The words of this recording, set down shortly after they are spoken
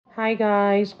Hi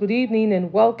guys, good evening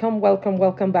and welcome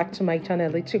back to my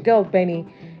channel. It's your girl Benny.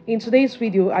 In today's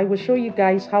video, I will show you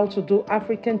guys how to do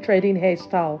African threading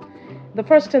hairstyle. The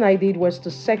first thing I did was to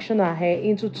section our hair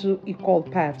into two equal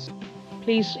parts.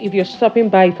 Please, if you're stopping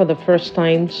by for the first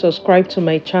time, subscribe to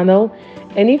my channel.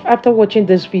 And if after watching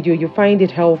this video you find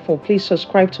it helpful, please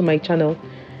subscribe to my channel.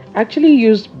 I actually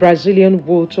used Brazilian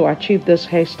wool to achieve this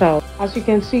hairstyle. As you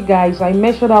can see guys, I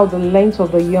measured out the length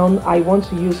of the yarn I want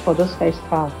to use for this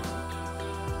hairstyle.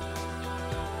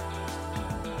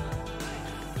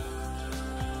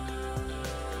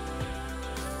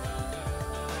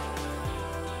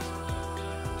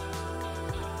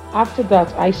 After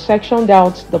that, I sectioned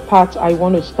out the part I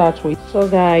want to start with. So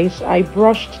guys, I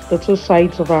brushed the two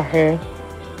sides of her hair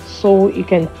so you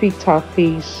can fit her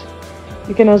face.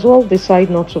 You can as well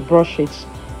decide not to brush it.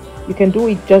 You can do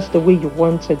it just the way you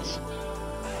want it.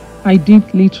 I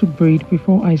did little braid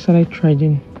before I started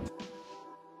threading.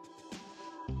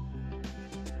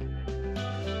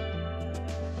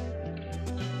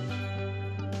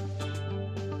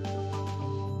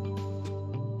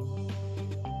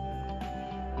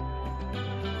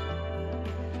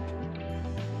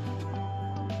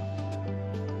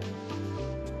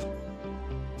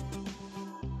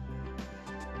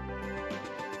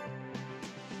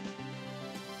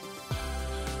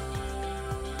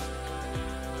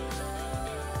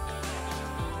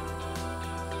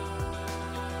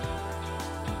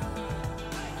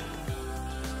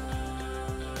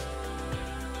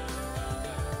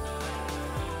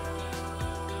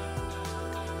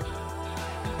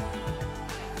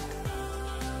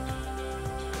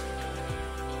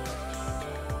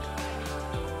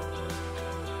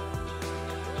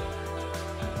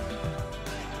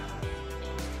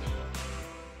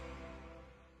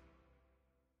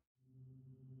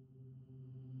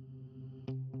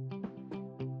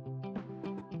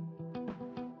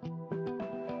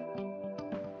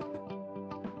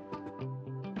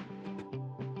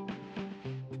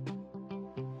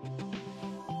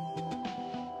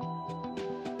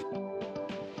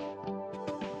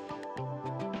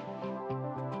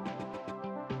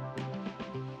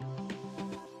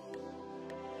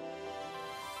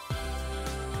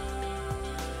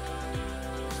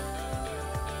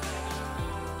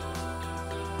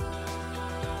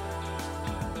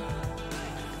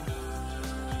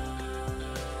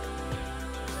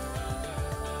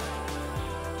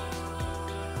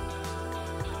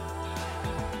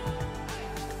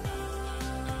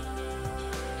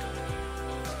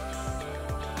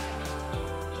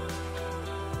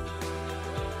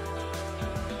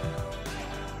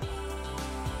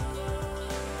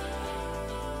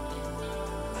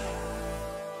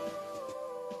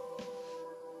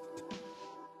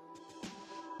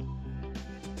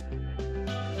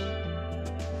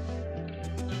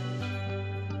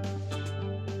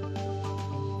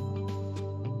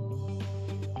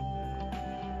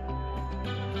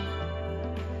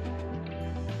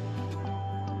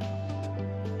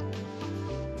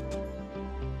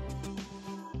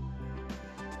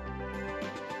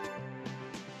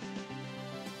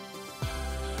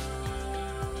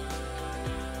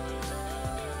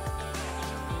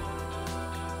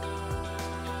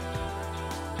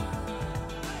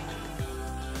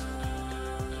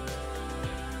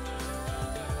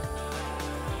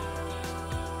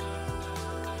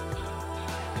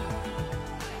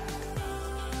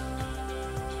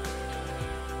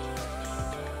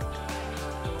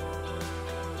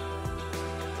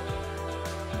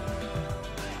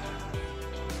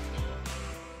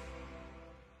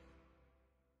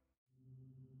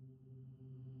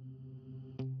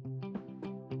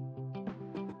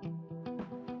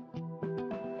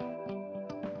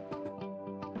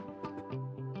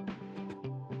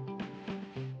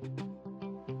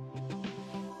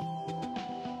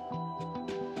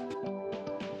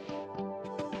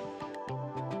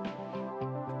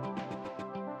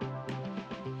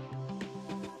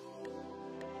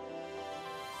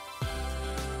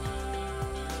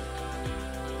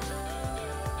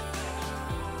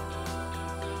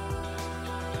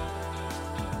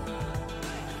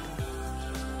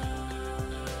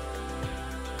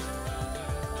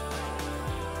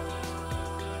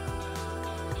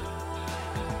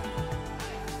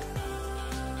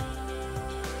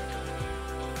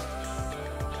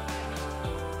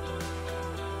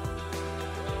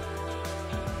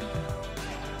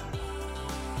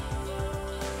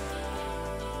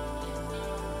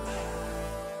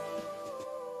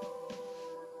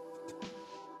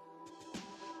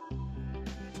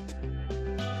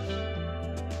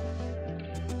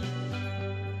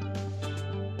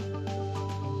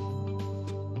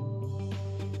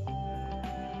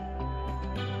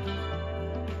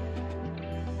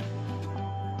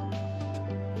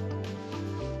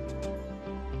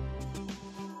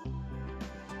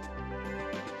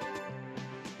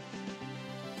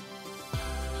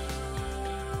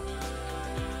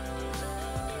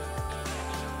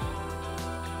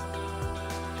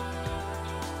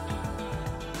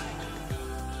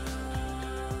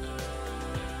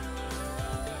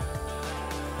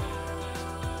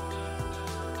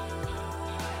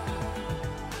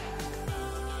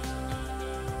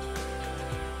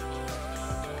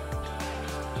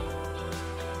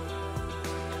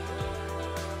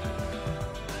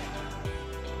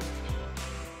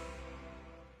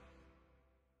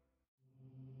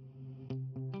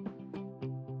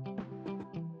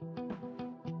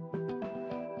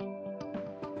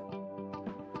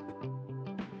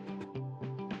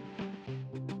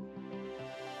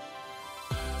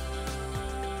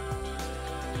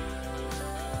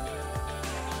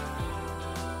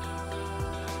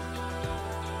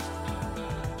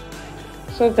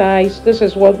 So guys, this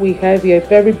is what we have here.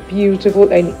 Very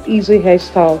beautiful and easy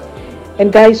hairstyle.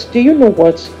 And guys, do you know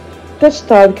what? This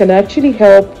style can actually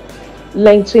help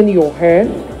lengthen your hair,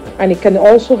 and it can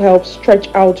also help stretch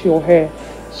out your hair.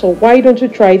 So why don't you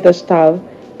try this style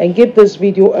and give this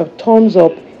video a thumbs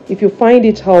up if you find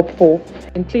it helpful.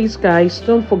 And please guys,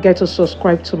 don't forget to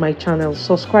subscribe to my channel.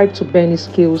 Subscribe to Benny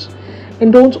Skills.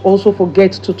 And don't also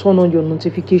forget to turn on your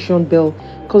notification bell,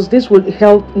 because this will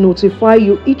help notify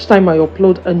you each time I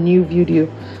upload a new video.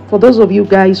 For those of you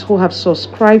guys who have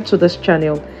subscribed to this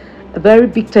channel, a very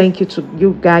big thank you to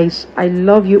you guys. I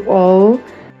love you all.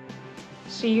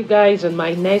 See you guys in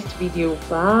my next video.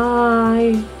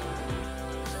 Bye.